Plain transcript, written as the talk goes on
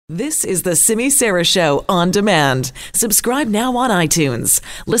This is the Simi Sara Show on demand. Subscribe now on iTunes.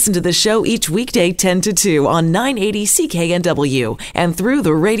 Listen to the show each weekday 10 to 2 on 980 CKNW and through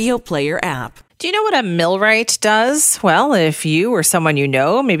the Radio Player app. Do you know what a millwright does? Well, if you or someone you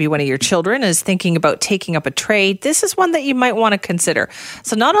know, maybe one of your children, is thinking about taking up a trade, this is one that you might want to consider.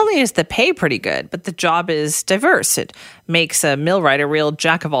 So not only is the pay pretty good, but the job is diverse. It makes a millwright a real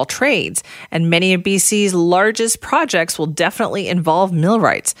jack of all trades. And many of BC's largest projects will definitely involve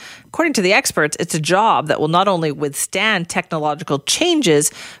millwrights. According to the experts, it's a job that will not only withstand technological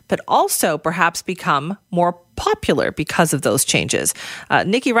changes, but also perhaps become more popular because of those changes.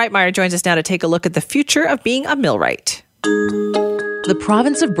 Nikki Reitmeyer joins us now to take a look at the future of being a millwright. The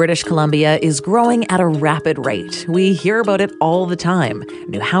province of British Columbia is growing at a rapid rate. We hear about it all the time.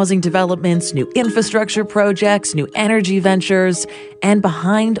 New housing developments, new infrastructure projects, new energy ventures. And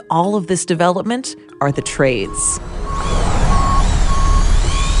behind all of this development are the trades.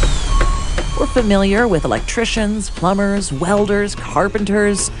 We're familiar with electricians, plumbers, welders,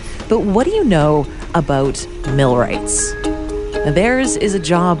 carpenters. But what do you know about millwrights? Theirs is a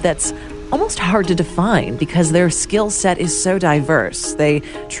job that's almost hard to define because their skill set is so diverse. They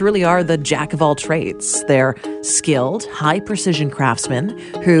truly are the jack of all trades. They're skilled, high-precision craftsmen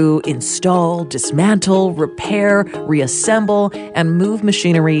who install, dismantle, repair, reassemble, and move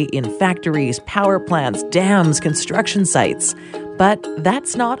machinery in factories, power plants, dams, construction sites. But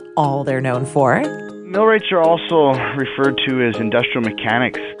that's not all they're known for. Millwrights are also referred to as industrial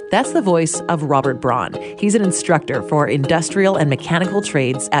mechanics. That's the voice of Robert Braun. He's an instructor for industrial and mechanical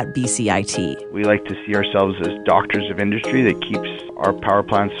trades at BCIT. We like to see ourselves as doctors of industry that keeps our power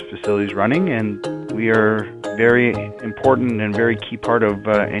plants facilities running, and we are very important and very key part of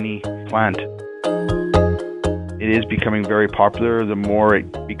any plant. It is becoming very popular. The more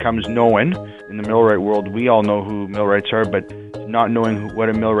it becomes known in the millwright world, we all know who millwrights are, but not knowing what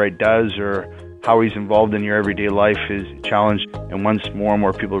a millwright does or how he's involved in your everyday life is a challenge. And once more and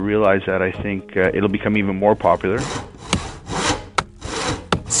more people realize that, I think it'll become even more popular.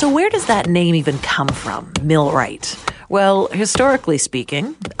 So where does that name even come from, millwright? Well, historically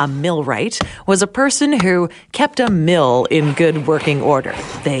speaking, a millwright was a person who kept a mill in good working order.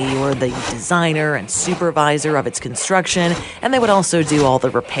 They were the designer and supervisor of its construction, and they would also do all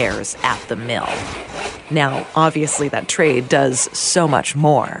the repairs at the mill. Now, obviously, that trade does so much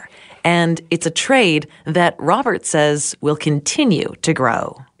more. And it's a trade that Robert says will continue to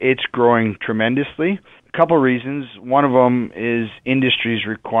grow. It's growing tremendously. A couple of reasons. One of them is industries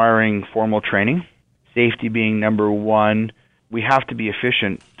requiring formal training, safety being number one. We have to be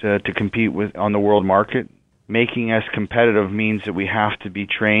efficient to compete on the world market. Making us competitive means that we have to be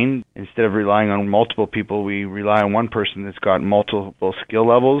trained. Instead of relying on multiple people, we rely on one person that's got multiple skill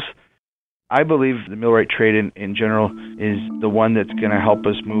levels. I believe the millwright trade in general is the one that's going to help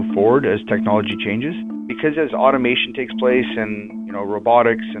us move forward as technology changes. Because as automation takes place and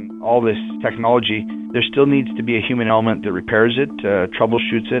robotics and all this technology, there still needs to be a human element that repairs it,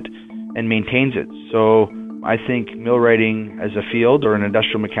 troubleshoots it, and maintains it. So I think millwrighting as a field or an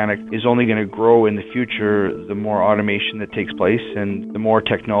industrial mechanic is only going to grow in the future the more automation that takes place and the more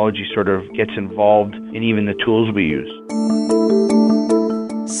technology sort of gets involved in even the tools we use.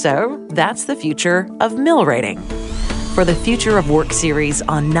 So that's the future of millwrighting. For the Future of Work series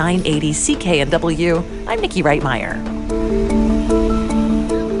on 980 CKNW, I'm Nikki Reitmeyer.